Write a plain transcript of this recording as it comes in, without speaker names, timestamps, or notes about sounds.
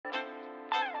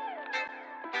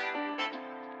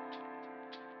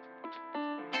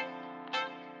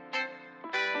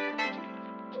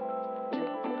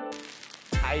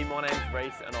Hey, my name's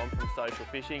Rhys and I'm from Social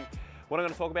Fishing. What I'm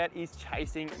going to talk about is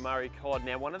chasing Murray Cod.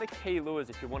 Now, one of the key lures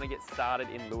if you want to get started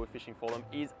in lure fishing for them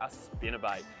is a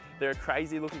spinnerbait. They're a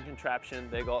crazy looking contraption.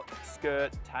 They've got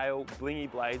skirt, tail, blingy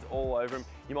blades all over them.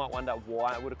 You might wonder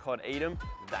why would a cod eat them?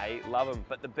 They love them.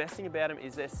 But the best thing about them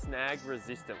is they're snag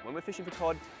resistant. When we're fishing for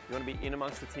cod, you want to be in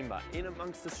amongst the timber, in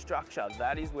amongst the structure.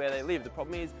 That is where they live. The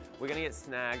problem is we're going to get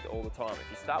snagged all the time. If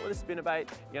you start with a spinnerbait,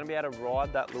 you're going to be able to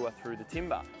ride that lure through the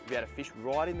timber. You'll be able to fish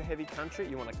right in the heavy country.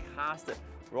 You want to cast it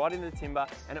right into the timber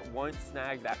and it won't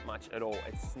snag that much at all.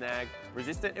 It's snag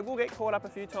resistant. It will get caught up a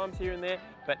few times here and there,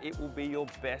 but it will be your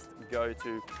best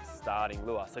go-to starting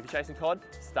lure. So if you're chasing cod,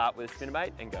 start with a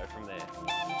spinnerbait and go from there.